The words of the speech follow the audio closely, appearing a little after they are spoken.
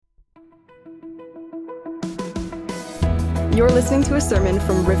You're listening to a sermon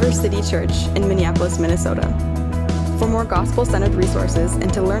from River City Church in Minneapolis, Minnesota. For more gospel-centered resources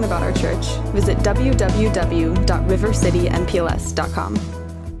and to learn about our church, visit www.rivercitynpls.com.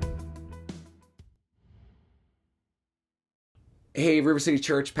 Hey, River City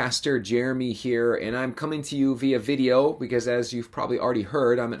Church, Pastor Jeremy here, and I'm coming to you via video because, as you've probably already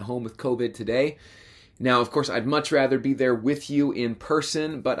heard, I'm at home with COVID today. Now, of course, I'd much rather be there with you in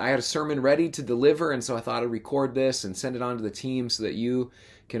person, but I had a sermon ready to deliver, and so I thought I'd record this and send it on to the team so that you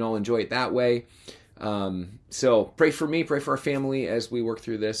can all enjoy it that way. So pray for me, pray for our family as we work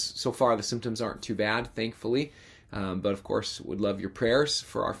through this. So far, the symptoms aren't too bad, thankfully, but of course, would love your prayers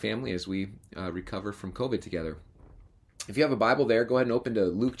for our family as we recover from COVID together. If you have a Bible there, go ahead and open to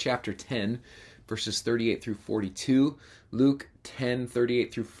Luke chapter 10, verses 38 through 42. Luke 10,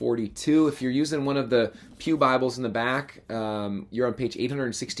 38 through 42. If you're using one of the Pew Bibles in the back, you're on page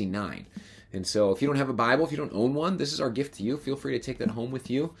 869. And so if you don't have a Bible, if you don't own one, this is our gift to you. Feel free to take that home with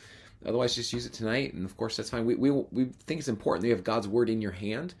you. Otherwise, just use it tonight. And of course, that's fine. We think it's important that you have God's Word in your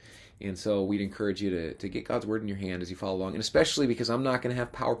hand. And so we'd encourage you to get God's Word in your hand as you follow along. And especially because I'm not going to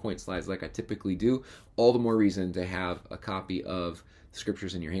have PowerPoint slides like I typically do, all the more reason to have a copy of the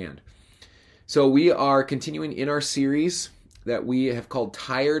Scriptures in your hand. So we are continuing in our series that we have called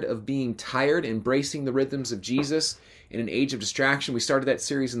Tired of Being Tired, Embracing the Rhythms of Jesus in an Age of Distraction. We started that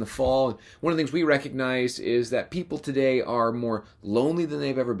series in the fall. And one of the things we recognized is that people today are more lonely than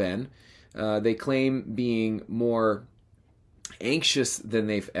they've ever been. They claim being more anxious than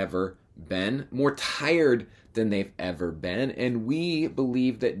they've ever been, more tired than they've ever been. And we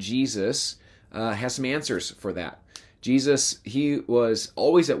believe that Jesus has some answers for that. Jesus, he was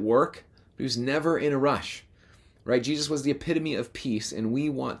always at work. He was never in a rush, right? Jesus was the epitome of peace, and we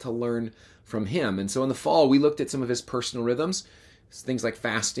want to learn from him. And so in the fall, we looked at some of his personal rhythms, things like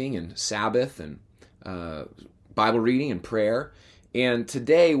fasting and Sabbath and Bible reading and prayer. And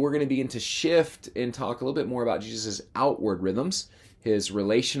today, we're going to begin to shift and talk a little bit more about Jesus' outward rhythms, his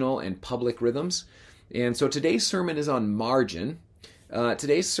relational and public rhythms. And so today's sermon is on margin.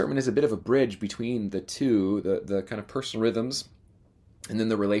 Today's sermon is a bit of a bridge between the two, the kind of personal rhythms and then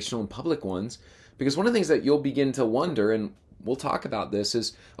the relational and public ones, because one of the things that you'll begin to wonder, and we'll talk about this,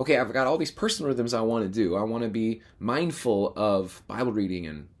 is, okay, I've got all these personal rhythms I want to do. I want to be mindful of Bible reading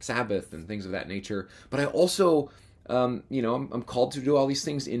and Sabbath and things of that nature, but I also, I'm called to do all these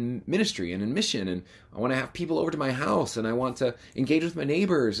things in ministry and in mission, and I want to have people over to my house, and I want to engage with my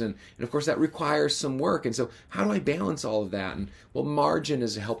neighbors, and of course that requires some work, and so how do I balance all of that? And well, margin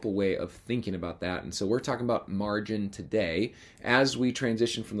is a helpful way of thinking about that, and so we're talking about margin today as we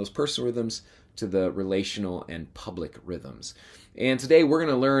transition from those personal rhythms to the relational and public rhythms. And today we're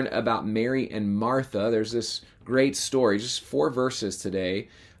going to learn about Mary and Martha. There's this great story, just 4 verses today,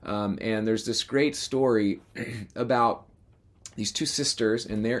 and there's this great story about these 2 sisters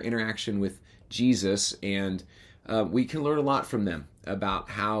and their interaction with Jesus, and we can learn a lot from them about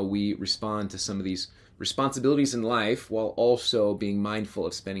how we respond to some of these responsibilities in life while also being mindful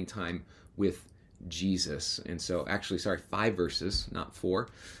of spending time with Jesus. And so, 5 verses, not 4.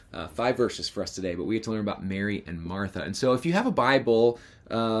 5 verses for us today, but we get to learn about Mary and Martha. And so if you have a Bible,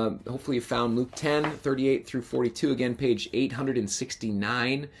 hopefully you found Luke 10, 38 through 42, again, page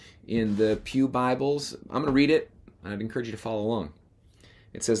 869 in the Pew Bibles. I'm going to read it, and I'd encourage you to follow along.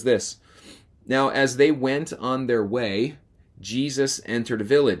 It says this: "Now as they went on their way, Jesus entered a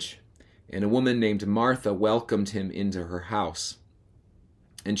village, and a woman named Martha welcomed him into her house.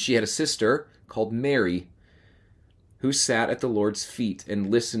 And she had a sister called Mary, who sat at the Lord's feet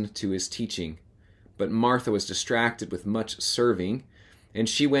and listened to his teaching. But Martha was distracted with much serving, and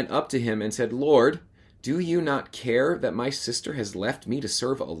she went up to him and said, 'Lord, do you not care that my sister has left me to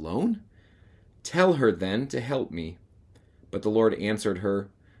serve alone? Tell her then to help me.' But the Lord answered her,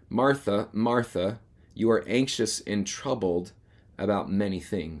 'Martha, Martha, you are anxious and troubled about many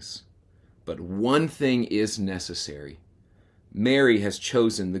things, but one thing is necessary. Mary has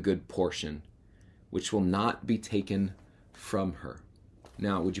chosen the good portion, which will not be taken from her.'"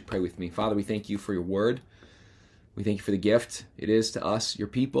 Now, would you pray with me? Father, we thank you for your word. We thank you for the gift it is to us, your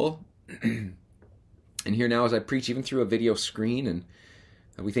people. And here now as I preach, even through a video screen, and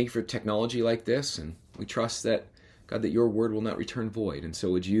we thank you for technology like this, and we trust that, God, that your word will not return void. And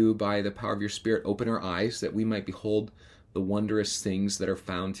so would you, by the power of your Spirit, open our eyes that we might behold the wondrous things that are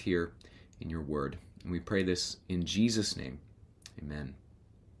found here in your word. And we pray this in Jesus' name. Amen.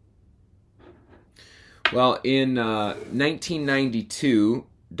 Well, in 1992,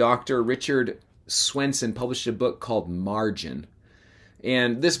 Dr. Richard Swenson published a book called Margin.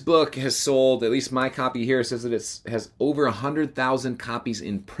 And this book has sold, at least my copy here says that it has over 100,000 copies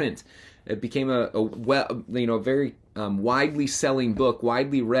in print. It became a very widely selling book,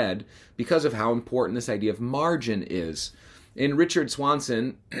 widely read, because of how important this idea of margin is. In Richard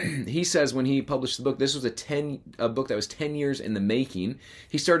Swanson, he says when he published the book, this was a book that was 10 years in the making.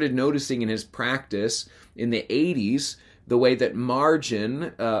 He started noticing in his practice in the 80s the way that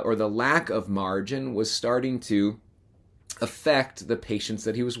margin, or the lack of margin, was starting to affect the patients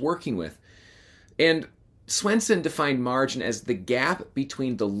that he was working with. And Swenson defined margin as the gap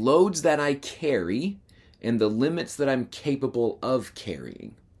between the loads that I carry and the limits that I'm capable of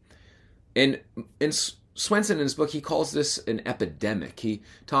carrying. And Swenson, in his book, he calls this an epidemic. He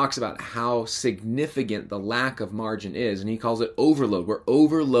talks about how significant the lack of margin is, and he calls it overload. We're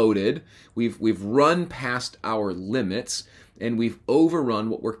overloaded. We've run past our limits, and we've overrun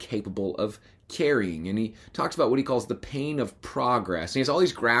what we're capable of carrying. And he talks about what he calls the pain of progress. And he has all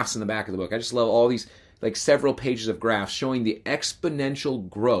these graphs in the back of the book. I just love all these, like, several pages of graphs showing the exponential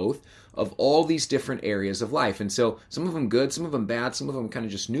growth of all these different areas of life. And so some of them good, some of them bad, some of them kind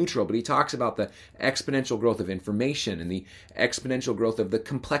of just neutral, but he talks about the exponential growth of information and the exponential growth of the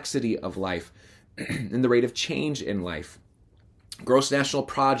complexity of life and the rate of change in life. Gross national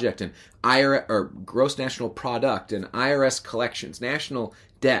product and gross national product and IRS collections, national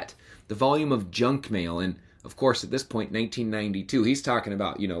debt, the volume of junk mail, and of course at this point 1992 he's talking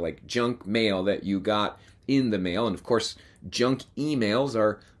about, like junk mail that you got in the mail, and of course junk emails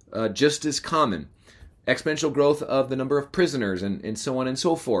are just as common. Exponential growth of the number of prisoners and so on and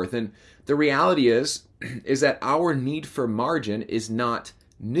so forth. And the reality is that our need for margin is not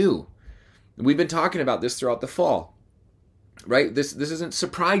new. We've been talking about this throughout the fall, right? This isn't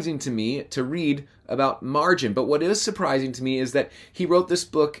surprising to me to read about margin, but what is surprising to me is that he wrote this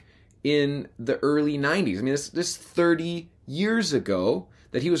book in the early 90s. I mean, this 30 years ago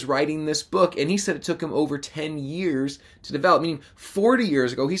that he was writing this book, and he said it took him over 10 years to develop, meaning 40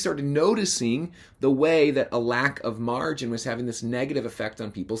 years ago he started noticing the way that a lack of margin was having this negative effect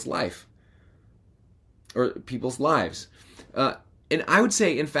on people's lives. And I would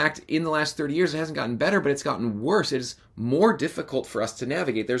say, in fact, in the last 30 years, it hasn't gotten better, but it's gotten worse. It is more difficult for us to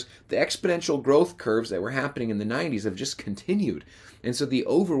navigate. There's the exponential growth curves that were happening in the 90s have just continued. And so the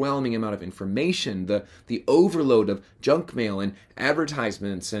overwhelming amount of information, the overload of junk mail and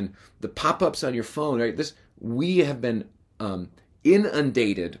advertisements and the pop-ups on your phone, right? We have been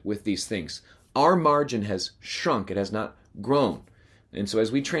inundated with these things. Our margin has shrunk. It has not grown. And so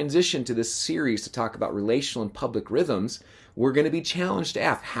as we transition to this series to talk about relational and public rhythms, we're going to be challenged to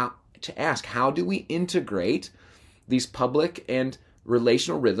ask how do we integrate these public and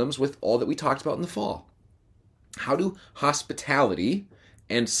relational rhythms with all that we talked about in the fall? How do hospitality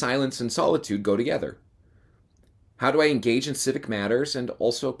and silence and solitude go together? How do I engage in civic matters and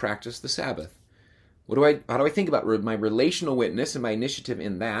also practice the Sabbath? How do I think about my relational witness and my initiative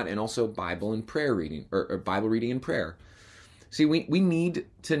in that, and also Bible and prayer reading, or Bible reading and prayer? See, we need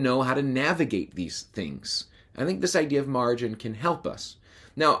to know how to navigate these things. I think this idea of margin can help us.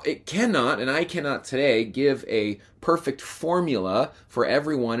 Now, it cannot, and I cannot today, give a perfect formula for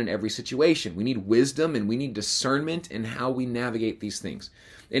everyone in every situation. We need wisdom and we need discernment in how we navigate these things.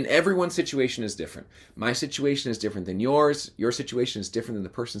 And everyone's situation is different. My situation is different than yours. Your situation is different than the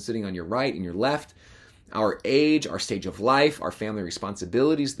person sitting on your right and your left. Our age, our stage of life, our family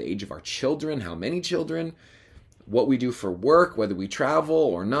responsibilities, the age of our children, how many children, what we do for work, whether we travel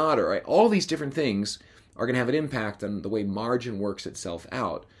or not, or all these different things are going to have an impact on the way margin works itself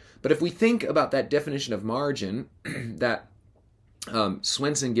out. But if we think about that definition of margin that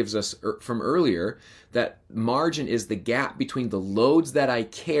Swenson gives us from earlier, that margin is the gap between the loads that I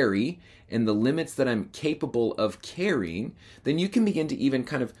carry and the limits that I'm capable of carrying, then you can begin to even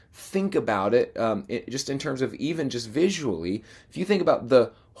kind of think about it just in terms of even just visually. If you think about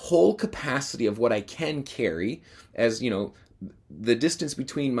the whole capacity of what I can carry as, the distance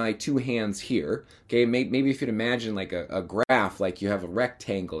between my two hands here, okay, maybe if you'd imagine like a graph, like you have a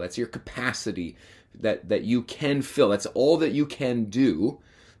rectangle, that's your capacity that you can fill, that's all that you can do,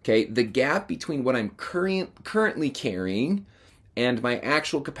 okay, the gap between what I'm currently carrying and my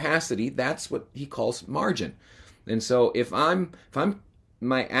actual capacity, that's what he calls margin. And so if I'm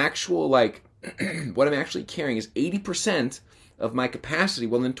my actual, like, what I'm actually carrying is 80% of my capacity,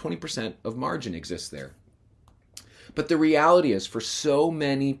 well then 20% of margin exists there. But the reality is, for so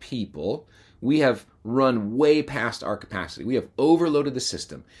many people, we have run way past our capacity. We have overloaded the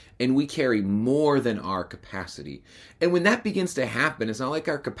system, and we carry more than our capacity. And when that begins to happen, it's not like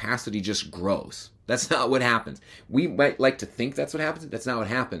our capacity just grows. That's not what happens. We might like to think that's what happens. That's not what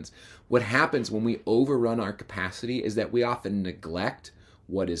happens. What happens when we overrun our capacity is that we often neglect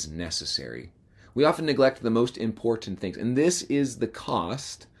what is necessary. We often neglect the most important things. And this is the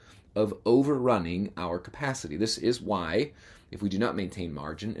cost of overrunning our capacity. This is why, if we do not maintain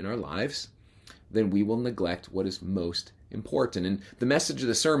margin in our lives, then we will neglect what is most important. And the message of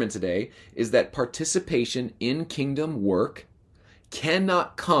the sermon today is that participation in kingdom work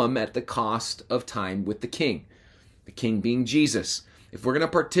cannot come at the cost of time with the King being Jesus. If we're going to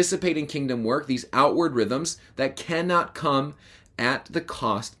participate in kingdom work, these outward rhythms, that cannot come at the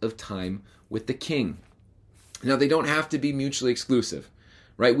cost of time with the King. Now, they don't have to be mutually exclusive,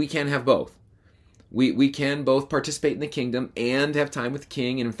 right? We can have both. We can both participate in the kingdom and have time with the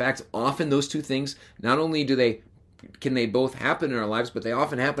King. And in fact, often those two things, not only can they both happen in our lives, but they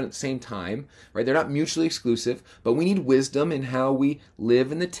often happen at the same time, right? They're not mutually exclusive, but we need wisdom in how we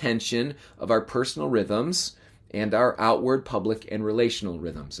live in the tension of our personal rhythms and our outward, public, and relational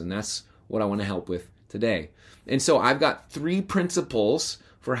rhythms. And that's what I want to help with today. And so I've got 3 principles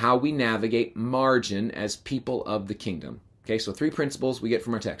for how we navigate margin as people of the kingdom. Okay, so 3 principles we get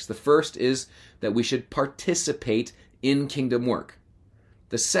from our text. The first is that we should participate in kingdom work.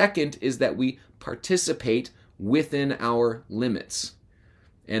 The second is that we participate within our limits.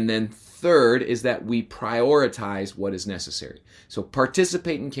 And then third is that we prioritize what is necessary. So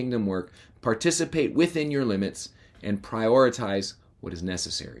participate in kingdom work, participate within your limits, and prioritize what is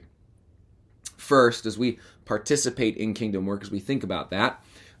necessary. First, as we participate in kingdom work, as we think about that,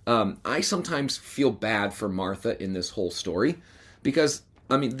 I sometimes feel bad for Martha in this whole story because,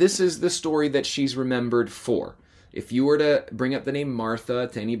 this is the story that she's remembered for. If you were to bring up the name Martha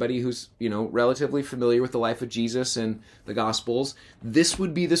to anybody who's, relatively familiar with the life of Jesus and the Gospels, this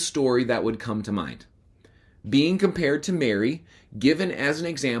would be the story that would come to mind. Being compared to Mary, given as an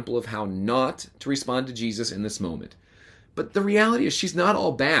example of how not to respond to Jesus in this moment. But the reality is she's not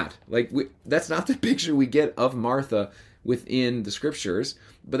all bad. That's not the picture we get of Martha within the scriptures,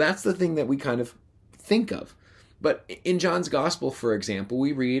 but that's the thing that we kind of think of. But in John's Gospel, for example,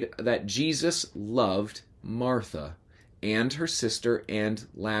 we read that Jesus loved Martha and her sister and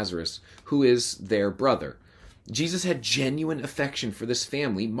Lazarus, who is their brother. Jesus had genuine affection for this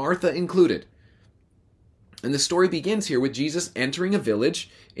family, Martha included. And the story begins here with Jesus entering a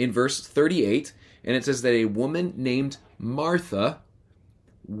village in verse 38, and it says that a woman named Martha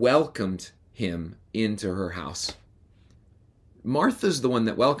welcomed him into her house. Martha's the one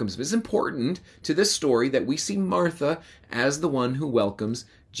that welcomes him. It's important to this story that we see Martha as the one who welcomes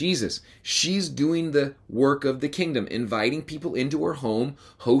Jesus. She's doing the work of the kingdom, inviting people into her home,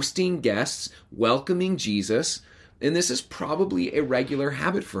 hosting guests, welcoming Jesus. And this is probably a regular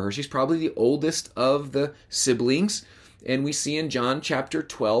habit for her. She's probably the oldest of the siblings. And we see in John chapter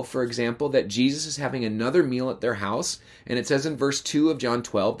 12, for example, that Jesus is having another meal at their house. And it says in verse 2 of John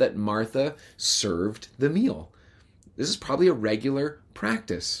 12 that Martha served the meal. This is probably a regular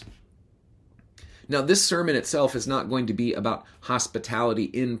practice. Now, this sermon itself is not going to be about hospitality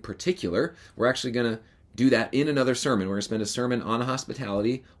in particular. We're actually going to do that in another sermon. We're going to spend a sermon on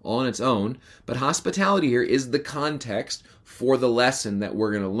hospitality all on its own. But hospitality here is the context for the lesson that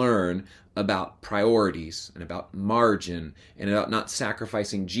we're going to learn about priorities and about margin and about not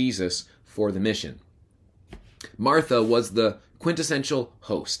sacrificing Jesus for the mission. Martha was the quintessential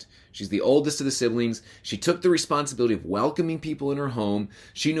host. She's the oldest of the siblings. She took the responsibility of welcoming people in her home.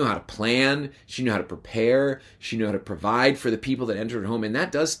 She knew how to plan. She knew how to prepare. She knew how to provide for the people that entered her home. And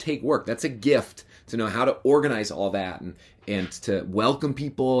that does take work. That's a gift to know how to organize all that and to welcome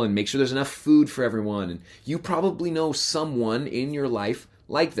people and make sure there's enough food for everyone. And you probably know someone in your life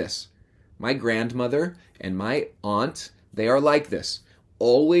like this. My grandmother and my aunt, they are like this,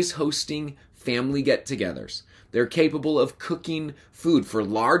 always hosting family get-togethers. They're capable of cooking food for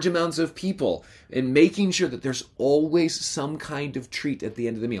large amounts of people and making sure that there's always some kind of treat at the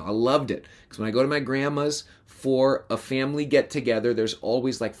end of the meal. I loved it because when I go to my grandma's for a family get-together, there's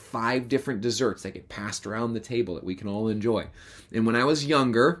always like 5 different desserts that get passed around the table that we can all enjoy. And when I was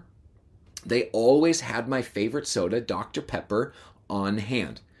younger, they always had my favorite soda, Dr. Pepper, on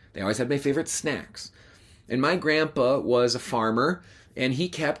hand. They always had my favorite snacks. And my grandpa was a farmer, and he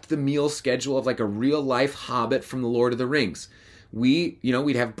kept the meal schedule of like a real-life hobbit from the Lord of the Rings. We'd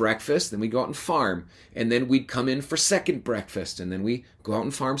have breakfast, then we'd go out and farm, and then we'd come in for second breakfast, and then we go out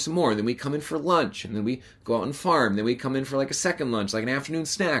and farm some more, and then we'd come in for lunch, and then we go out and farm, then we'd come in for like a second lunch, like an afternoon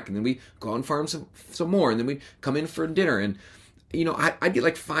snack, and then we go out and farm some more, and then we'd come in for dinner. And I'd get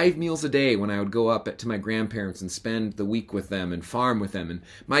like 5 meals a day when I would go up to my grandparents and spend the week with them and farm with them. And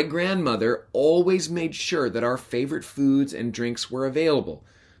my grandmother always made sure that our favorite foods and drinks were available.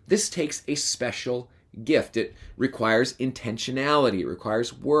 This takes a special gift. It requires intentionality. It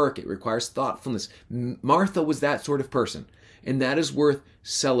requires work. It requires thoughtfulness. Martha was that sort of person, and that is worth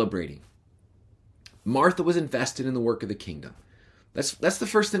celebrating. Martha was invested in the work of the kingdom. That's the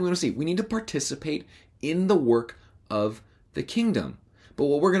first thing we want to see. We need to participate in the work of the kingdom. But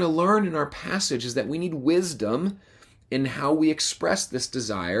what we're going to learn in our passage is that we need wisdom in how we express this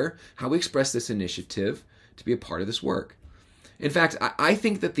desire, how we express this initiative to be a part of this work. In fact, I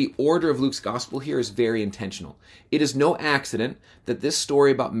think that the order of Luke's gospel here is very intentional. It is no accident that this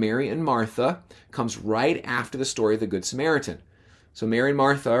story about Mary and Martha comes right after the story of the Good Samaritan. So Mary and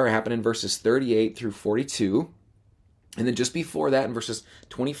Martha are happening in verses 38 through 42. And then just before that, in verses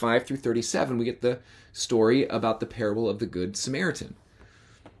 25 through 37, we get the story about the parable of the Good Samaritan.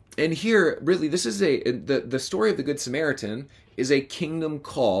 And here, really, this is the story of the Good Samaritan is a kingdom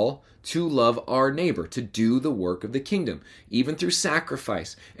call to love our neighbor, to do the work of the kingdom, even through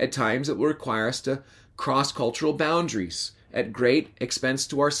sacrifice. At times, it will require us to cross cultural boundaries at great expense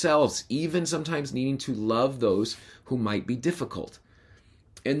to ourselves, even sometimes needing to love those who might be difficult.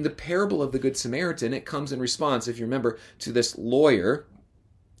 In the parable of the Good Samaritan, it comes in response, if you remember, to this lawyer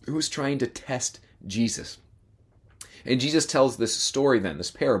who's trying to test Jesus. And Jesus tells this story then, this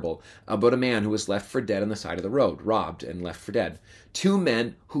parable, about a man who was left for dead on the side of the road, robbed and left for dead. Two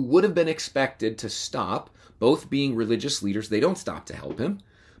men who would have been expected to stop, both being religious leaders, they don't stop to help him.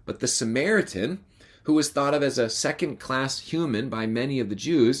 But the Samaritan, who was thought of as a second-class human by many of the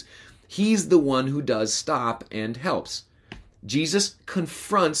Jews, he's the one who does stop and helps. Jesus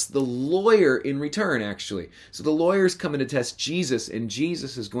confronts the lawyer in return, actually. So the lawyer's coming to test Jesus, and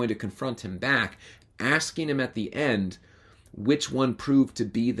Jesus is going to confront him back, asking him at the end which one proved to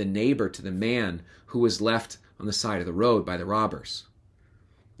be the neighbor to the man who was left on the side of the road by the robbers.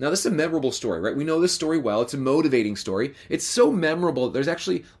 Now, this is a memorable story, right? We know this story well. It's a motivating story. It's so memorable that there's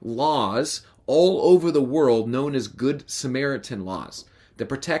actually laws all over the world known as Good Samaritan laws that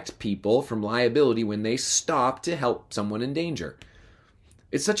protect people from liability when they stop to help someone in danger.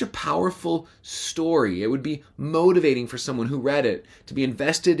 It's such a powerful story. It would be motivating for someone who read it to be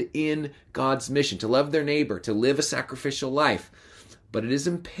invested in God's mission, to love their neighbor, to live a sacrificial life. But it is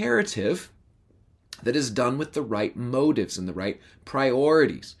imperative that is done with the right motives and the right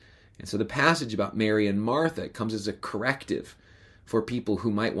priorities. And so the passage about Mary and Martha comes as a corrective for people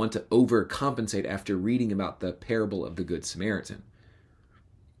who might want to overcompensate after reading about the parable of the Good Samaritan.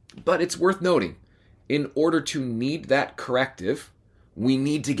 But it's worth noting, in order to need that corrective, we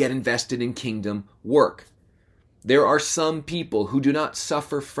need to get invested in kingdom work. There are some people who do not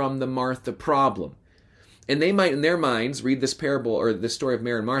suffer from the Martha problem. And they might, in their minds, read this parable or this story of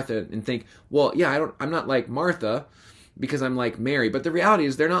Mary and Martha and think, well, yeah, I'm not like Martha because I'm like Mary. But the reality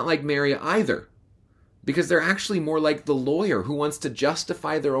is they're not like Mary either, because they're actually more like the lawyer who wants to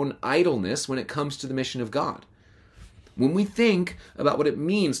justify their own idleness when it comes to the mission of God. When we think about what it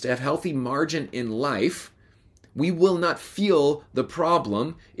means to have healthy margin in life, we will not feel the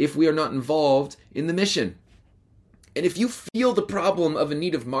problem if we are not involved in the mission. And if you feel the problem of a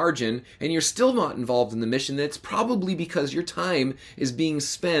need of margin and you're still not involved in the mission, then it's probably because your time is being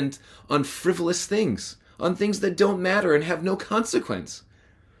spent on frivolous things, on things that don't matter and have no consequence.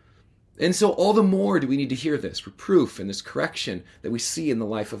 And so all the more do we need to hear this reproof and this correction that we see in the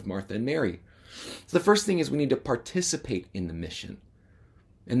life of Martha and Mary. So the first thing is we need to participate in the mission.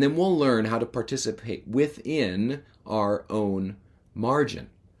 And then we'll learn how to participate within our own margin.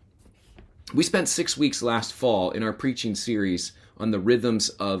 We spent 6 weeks last fall in our preaching series on the rhythms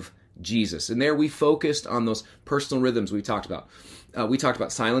of Jesus. And there we focused on those personal rhythms we talked about. We talked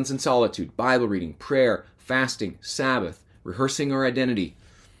about silence and solitude, Bible reading, prayer, fasting, Sabbath, rehearsing our identity.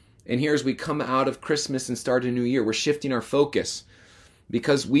 And here as we come out of Christmas and start a new year, we're shifting our focus,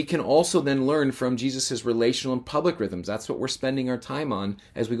 because we can also then learn from Jesus' relational and public rhythms. That's what we're spending our time on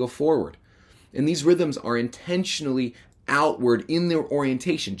as we go forward. And these rhythms are intentionally outward in their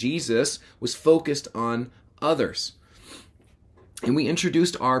orientation. Jesus was focused on others. And we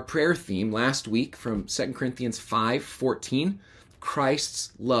introduced our prayer theme last week from 2 Corinthians 5:14.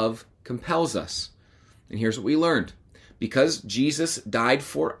 Christ's love compels us. And here's what we learned. Because Jesus died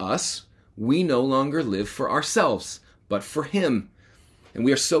for us, we no longer live for ourselves, but for him. And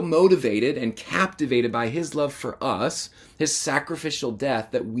we are so motivated and captivated by his love for us, his sacrificial death,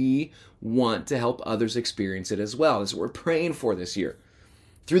 that we want to help others experience it as well. That's what we're praying for this year.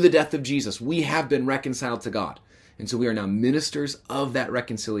 Through the death of Jesus, we have been reconciled to God. And so we are now ministers of that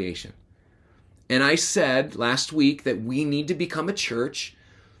reconciliation. And I said last week that we need to become a church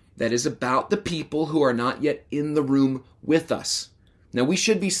that is about the people who are not yet in the room with us. Now, we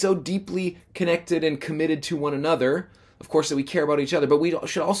should be so deeply connected and committed to one another, of course, that we care about each other, but we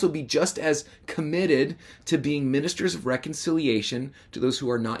should also be just as committed to being ministers of reconciliation to those who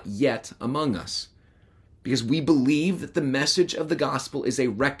are not yet among us. Because we believe that the message of the gospel is a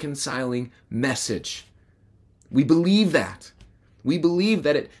reconciling message. We believe that. We believe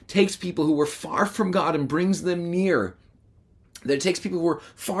that it takes people who were far from God and brings them near. That it takes people who are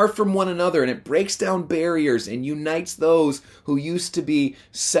far from one another and it breaks down barriers and unites those who used to be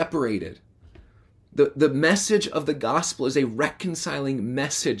separated. The message of the gospel is a reconciling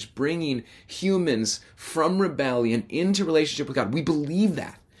message, bringing humans from rebellion into relationship with God. We believe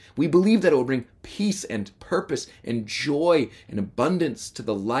that. We believe that it will bring peace and purpose and joy and abundance to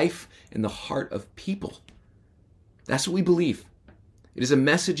the life and the heart of people. That's what we believe. It is a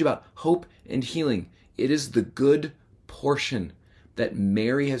message about hope and healing. It is the good portion that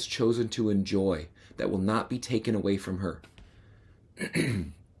Mary has chosen to enjoy that will not be taken away from her.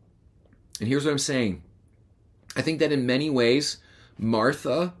 And here's what I'm saying. I think that in many ways,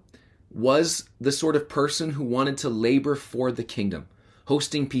 Martha was the sort of person who wanted to labor for the kingdom,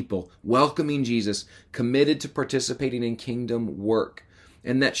 hosting people, welcoming Jesus, committed to participating in kingdom work.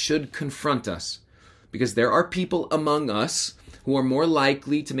 And that should confront us, because there are people among us who are more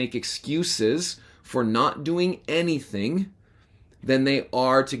likely to make excuses for not doing anything than they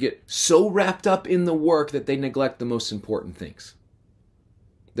are to get so wrapped up in the work that they neglect the most important things.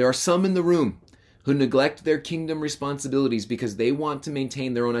 There are some in the room who neglect their kingdom responsibilities because they want to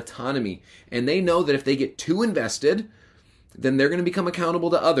maintain their own autonomy. And they know that if they get too invested, then they're going to become accountable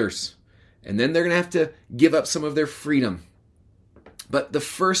to others. And then they're going to have to give up some of their freedom. But the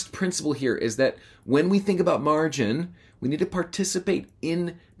first principle here is that when we think about margin, we need to participate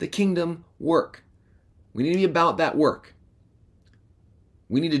in the kingdom work. We need to be about that work.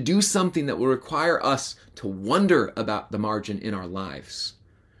 We need to do something that will require us to wonder about the margin in our lives.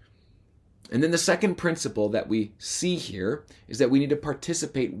 And then the second principle that we see here is that we need to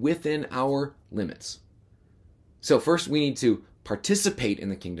participate within our limits. So first we need to participate in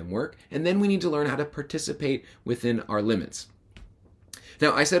the kingdom work, and then we need to learn how to participate within our limits.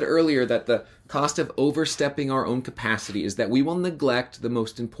 Now, I said earlier that the cost of overstepping our own capacity is that we will neglect the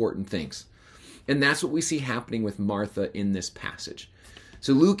most important things. And that's what we see happening with Martha in this passage.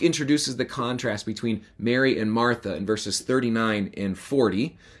 So Luke introduces the contrast between Mary and Martha in verses 39 and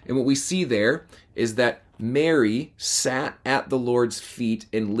 40. And what we see there is that Mary sat at the Lord's feet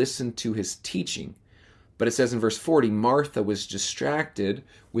and listened to his teaching. But it says in verse 40, Martha was distracted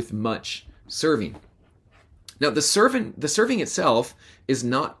with much serving. Now, the serving itself is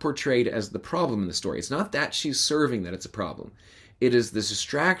not portrayed as the problem in the story. It's not that she's serving that it's a problem. It is the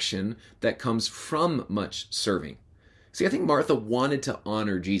distraction that comes from much serving. See, I think Martha wanted to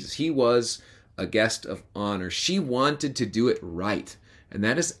honor Jesus. He was a guest of honor. She wanted to do it right. And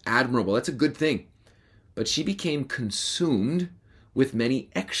that is admirable. That's a good thing. But she became consumed with many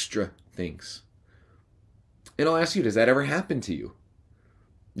extra things. And I'll ask you, does that ever happen to you?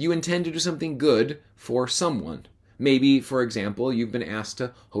 You intend to do something good for someone. Maybe, for example, you've been asked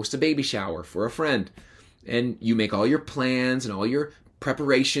to host a baby shower for a friend. And you make all your plans and all your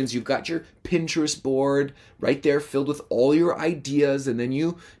preparations. You've got your Pinterest board right there filled with all your ideas, and then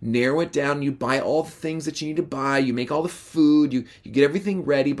you narrow it down. You buy all the things that you need to buy. You make all the food. You get everything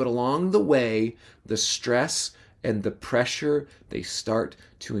ready, but along the way, the stress and the pressure, they start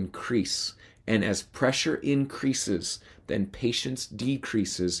to increase. And as pressure increases, then patience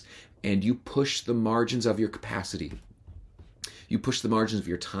decreases, and you push the margins of your capacity. You push the margins of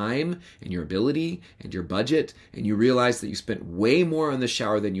your time and your ability and your budget, and you realize that you spent way more on the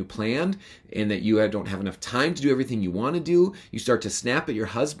shower than you planned, and that you don't have enough time to do everything you want to do. You start to snap at your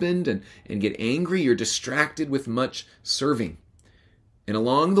husband and get angry. You're distracted with much serving. And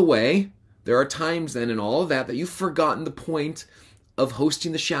along the way, there are times then in all of that you've forgotten the point of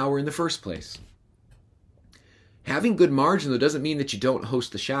hosting the shower in the first place. Having good margin, though, doesn't mean that you don't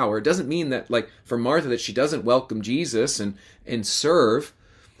host the shower. It doesn't mean that, like for Martha, that she doesn't welcome Jesus and serve.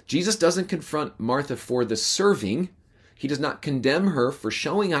 Jesus doesn't confront Martha for the serving. He does not condemn her for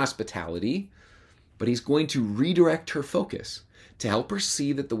showing hospitality, but he's going to redirect her focus to help her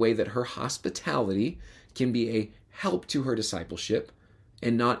see that the way that her hospitality can be a help to her discipleship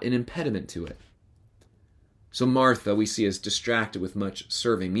and not an impediment to it. So Martha, we see, is distracted with much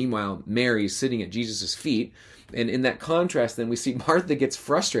serving. Meanwhile, Mary is sitting at Jesus' feet. And in that contrast, then we see Martha gets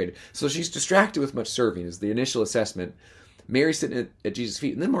frustrated. So she's distracted with much serving is the initial assessment. Mary's sitting at Jesus'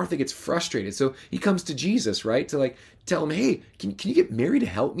 feet, and then Martha gets frustrated. So he comes to Jesus, right, to tell him, hey, can you get Mary to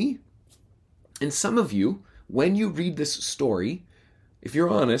help me? And some of you, when you read this story, if you're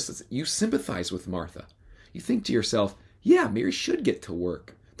honest, you sympathize with Martha. You think to yourself, yeah, Mary should get to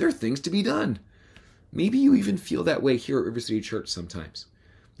work. There are things to be done. Maybe you even feel that way here at River City Church sometimes.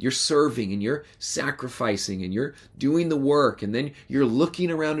 You're serving and you're sacrificing and you're doing the work, and then you're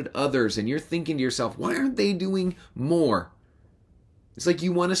looking around at others and you're thinking to yourself, why aren't they doing more? It's like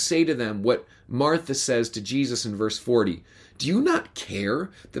you want to say to them what Martha says to Jesus in verse 40. Do you not care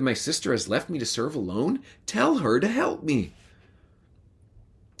that my sister has left me to serve alone? Tell her to help me.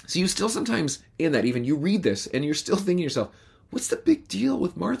 So you still sometimes, in that even, you read this and you're still thinking to yourself, what's the big deal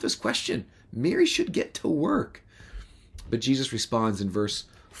with Martha's question? Mary should get to work. But Jesus responds in verse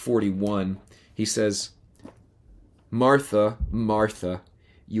 41. He says, Martha, Martha,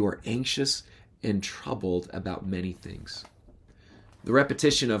 you are anxious and troubled about many things. The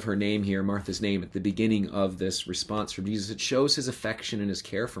repetition of her name here, Martha's name, at the beginning of this response from Jesus, it shows his affection and his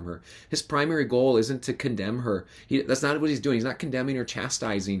care from her. His primary goal isn't to condemn her. That's not what he's doing. He's not condemning or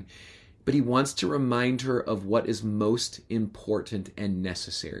chastising, but he wants to remind her of what is most important and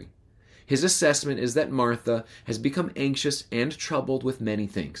necessary. His assessment is that Martha has become anxious and troubled with many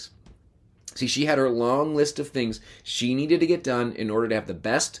things. See, she had her long list of things she needed to get done in order to have the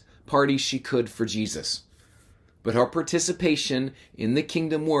best party she could for Jesus. But her participation in the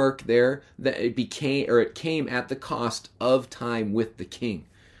kingdom work there, it came at the cost of time with the king.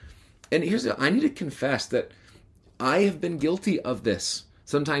 And I need to confess that I have been guilty of this.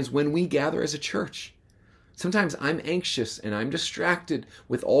 Sometimes when we gather as a church, sometimes I'm anxious and I'm distracted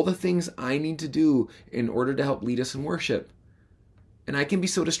with all the things I need to do in order to help lead us in worship. And I can be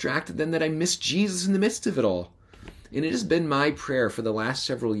so distracted then that I miss Jesus in the midst of it all. And it has been my prayer for the last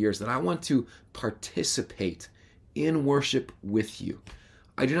several years that I want to participate in worship with you.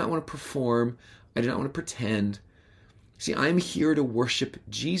 I do not want to perform. I do not want to pretend. See, I'm here to worship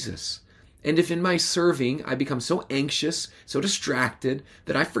Jesus. And if in my serving I become so anxious, so distracted,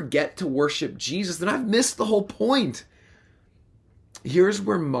 that I forget to worship Jesus, then I've missed the whole point. Here's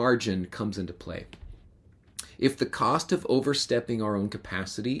where margin comes into play. If the cost of overstepping our own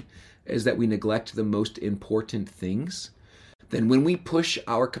capacity is that we neglect the most important things, then when we push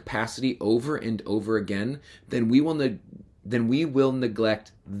our capacity over and over again, then we will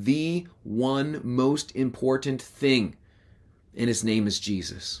neglect the one most important thing, and his name is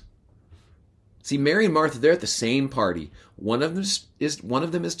Jesus. See, Mary and Martha, they're at the same party. One of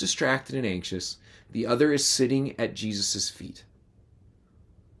them is distracted and anxious. The other is sitting at Jesus' feet.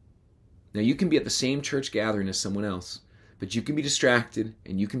 Now, you can be at the same church gathering as someone else, but you can be distracted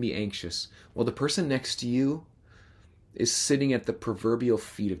and you can be anxious, while the person next to you is sitting at the proverbial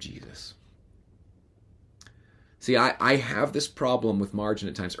feet of Jesus. See, I have this problem with margin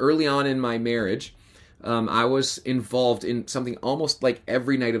at times. Early on in my marriage, I was involved in something almost like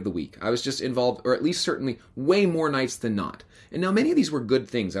every night of the week. I was just involved, or at least certainly way more nights than not. And now many of these were good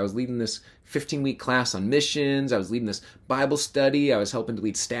things. I was leading this 15-week class on missions. I was leading this Bible study. I was helping to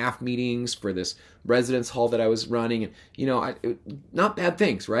lead staff meetings for this residence hall that I was running. And, not bad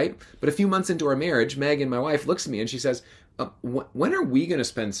things, right? But a few months into our marriage, Megan, my wife, looks at me and she says, when are we going to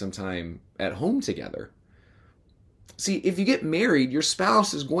spend some time at home together? See, if you get married, your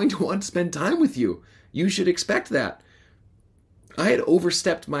spouse is going to want to spend time with you. You should expect that. I had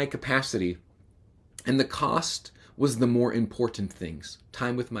overstepped my capacity, and the cost was the more important things,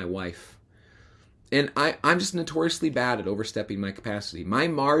 time with my wife. And I'm just notoriously bad at overstepping my capacity. My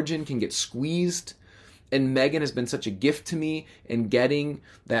margin can get squeezed, and Megan has been such a gift to me in getting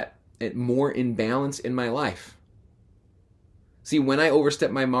that more in balance in my life. See, when I overstep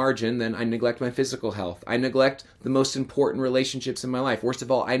my margin, then I neglect my physical health. I neglect the most important relationships in my life. Worst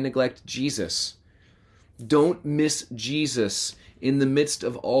of all, I neglect Jesus. Don't miss Jesus in the midst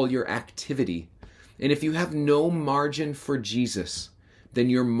of all your activity. And if you have no margin for Jesus, then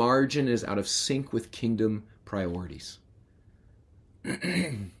your margin is out of sync with kingdom priorities. Now,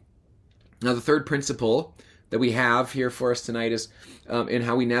 the third principle that we have here for us tonight is in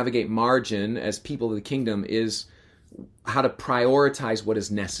how we navigate margin as people of the kingdom is how to prioritize what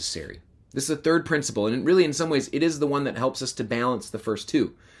is necessary. This is the third principle, and really in some ways it is the one that helps us to balance the first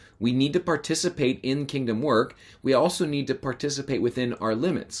two. We need to participate in kingdom work. We also need to participate within our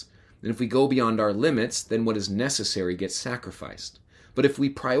limits. And if we go beyond our limits, then what is necessary gets sacrificed. But if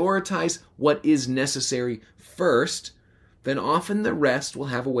we prioritize what is necessary first, then often the rest will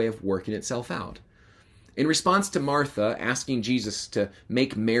have a way of working itself out. In response to Martha asking Jesus to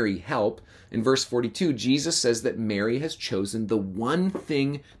make Mary help, in verse 42, Jesus says that Mary has chosen the one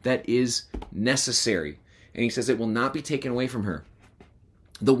thing that is necessary. And he says it will not be taken away from her.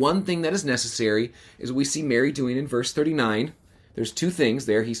 The one thing that is necessary is what we see Mary doing in verse 39. There's two things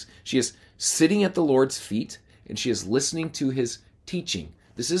there. She is sitting at the Lord's feet, and she is listening to his teaching.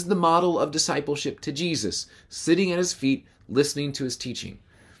 This is the model of discipleship to Jesus, sitting at his feet, listening to his teaching.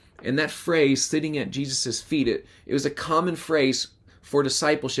 And that phrase, sitting at Jesus' feet, it was a common phrase for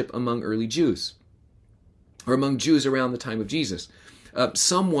discipleship among early Jews, or among Jews around the time of Jesus.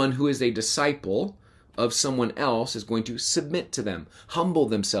 Someone who is a disciple of someone else is going to submit to them, humble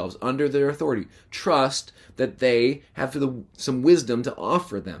themselves under their authority, trust that they have some wisdom to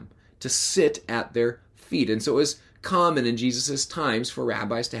offer them, to sit at their feet. And so it was common in Jesus' times for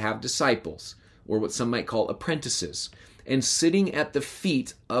rabbis to have disciples, or what some might call apprentices. And sitting at the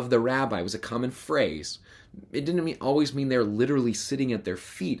feet of the rabbi was a common phrase. It didn't always mean they're literally sitting at their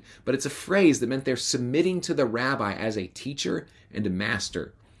feet, but it's a phrase that meant they're submitting to the rabbi as a teacher and a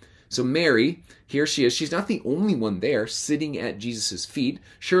master. So Mary, here she is. She's not the only one there sitting at Jesus' feet.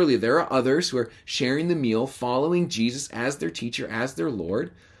 Surely there are others who are sharing the meal, following Jesus as their teacher, as their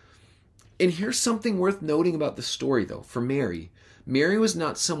Lord. And here's something worth noting about the story, though, for Mary. Mary was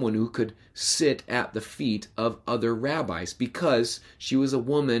not someone who could sit at the feet of other rabbis because she was a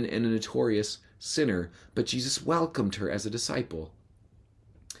woman and a notorious sinner, but Jesus welcomed her as a disciple.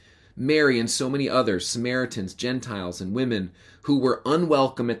 Mary and so many others, Samaritans, Gentiles, and women who were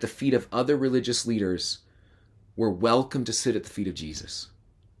unwelcome at the feet of other religious leaders, were welcome to sit at the feet of Jesus.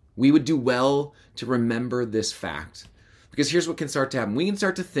 We would do well to remember this fact, because here's what can start to happen. We can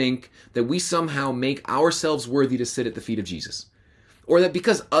start to think that we somehow make ourselves worthy to sit at the feet of Jesus, or that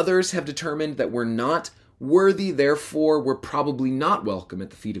because others have determined that we're not worthy, therefore we're probably not welcome at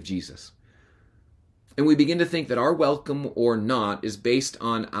the feet of Jesus. And we begin to think that our welcome or not is based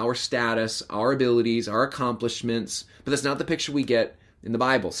on our status, our abilities, our accomplishments, but that's not the picture we get in the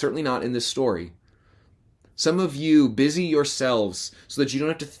Bible, certainly not in this story. Some of you busy yourselves so that you don't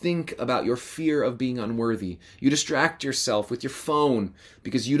have to think about your fear of being unworthy. You distract yourself with your phone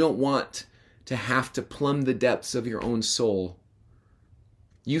because you don't want to have to plumb the depths of your own soul.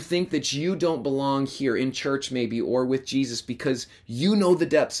 You think that you don't belong here in church maybe or with Jesus because you know the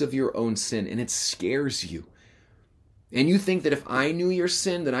depths of your own sin and it scares you. And you think that if I knew your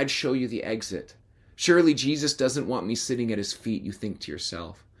sin, then I'd show you the exit. Surely Jesus doesn't want me sitting at his feet, you think to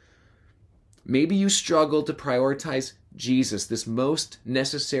yourself. Maybe you struggle to prioritize Jesus, this most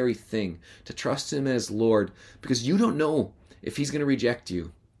necessary thing, to trust him as Lord, because you don't know if he's going to reject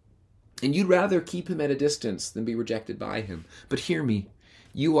you. And you'd rather keep him at a distance than be rejected by him. But hear me.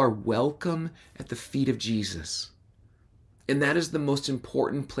 You are welcome at the feet of Jesus. And that is the most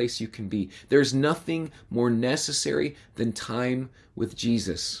important place you can be. There's nothing more necessary than time with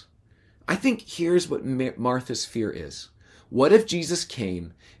Jesus. I think here's what Martha's fear is. What if Jesus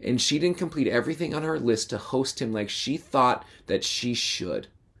came and she didn't complete everything on her list to host him like she thought that she should?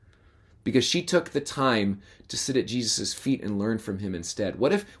 Because she took the time to sit at Jesus' feet and learn from him instead.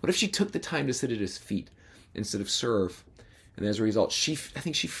 What if she took the time to sit at his feet instead of serve? And as a result, I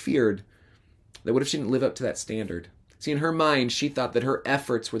think she feared that what if she didn't live up to that standard? See, in her mind, she thought that her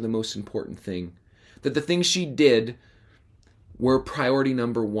efforts were the most important thing, that the things she did were priority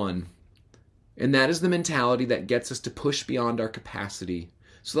number one. And that is the mentality that gets us to push beyond our capacity.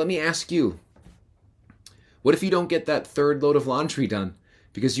 So let me ask you, what if you don't get that third load of laundry done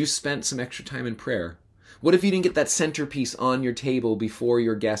because you spent some extra time in prayer? What if you didn't get that centerpiece on your table before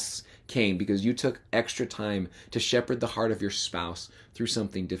your guests came because you took extra time to shepherd the heart of your spouse through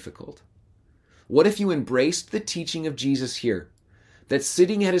something difficult? What if you embraced the teaching of Jesus here, that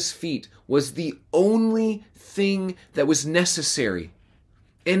sitting at his feet was the only thing that was necessary,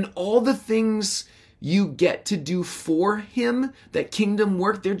 and all the things you get to do for him, that kingdom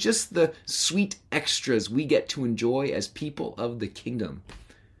work, they're just the sweet extras we get to enjoy as people of the kingdom?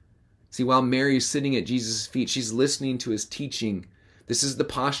 See, while Mary is sitting at Jesus' feet, she's listening to his teaching. This is the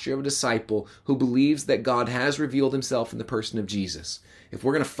posture of a disciple who believes that God has revealed himself in the person of Jesus. If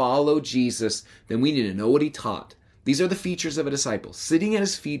we're going to follow Jesus, then we need to know what he taught. These are the features of a disciple, sitting at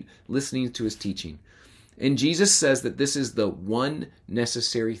his feet, listening to his teaching. And Jesus says that this is the one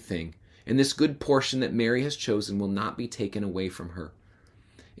necessary thing, and this good portion that Mary has chosen will not be taken away from her.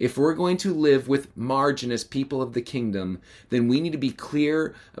 If we're going to live with margin as people of the kingdom, then we need to be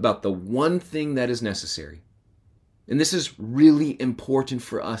clear about the one thing that is necessary. And this is really important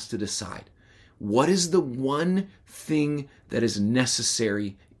for us to decide. What is the one thing that is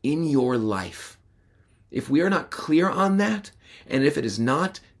necessary in your life? If we are not clear on that, and if it is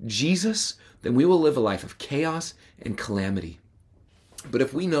not Jesus, then we will live a life of chaos and calamity. But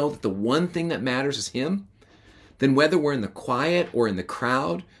if we know that the one thing that matters is him, then whether we're in the quiet or in the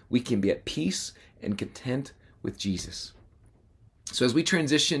crowd, we can be at peace and content with Jesus. So as we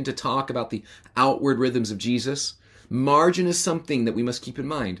transition to talk about the outward rhythms of Jesus, margin is something that we must keep in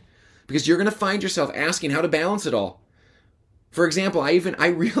mind, because you're going to find yourself asking how to balance it all. For example, I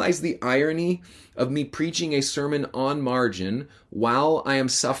realize the irony of me preaching a sermon on margin while I am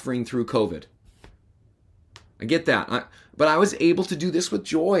suffering through COVID. I get that, but I was able to do this with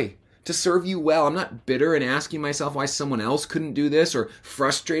joy, to serve you well. I'm not bitter and asking myself why someone else couldn't do this or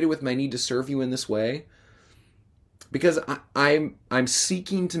frustrated with my need to serve you in this way. Because I'm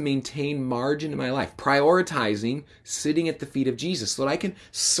seeking to maintain margin in my life, prioritizing sitting at the feet of Jesus so that I can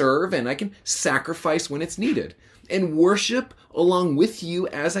serve and I can sacrifice when it's needed and worship along with you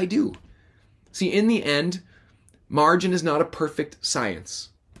as I do. See, in the end, margin is not a perfect science.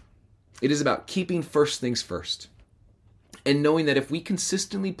 It is about keeping first things first and knowing that if we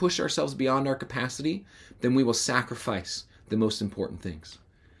consistently push ourselves beyond our capacity, then we will sacrifice the most important things.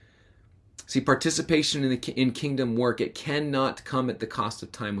 See, participation in kingdom work, it cannot come at the cost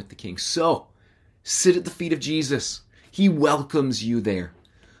of time with the King. So, sit at the feet of Jesus. He welcomes you there.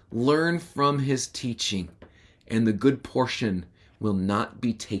 Learn from his teaching, and the good portion will not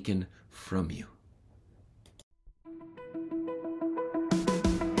be taken from you.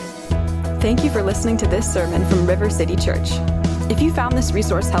 Thank you for listening to this sermon from River City Church. If you found this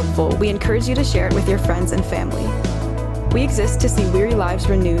resource helpful, we encourage you to share it with your friends and family. We exist to see weary lives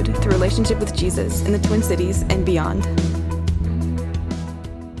renewed through relationship with Jesus in the Twin Cities and beyond.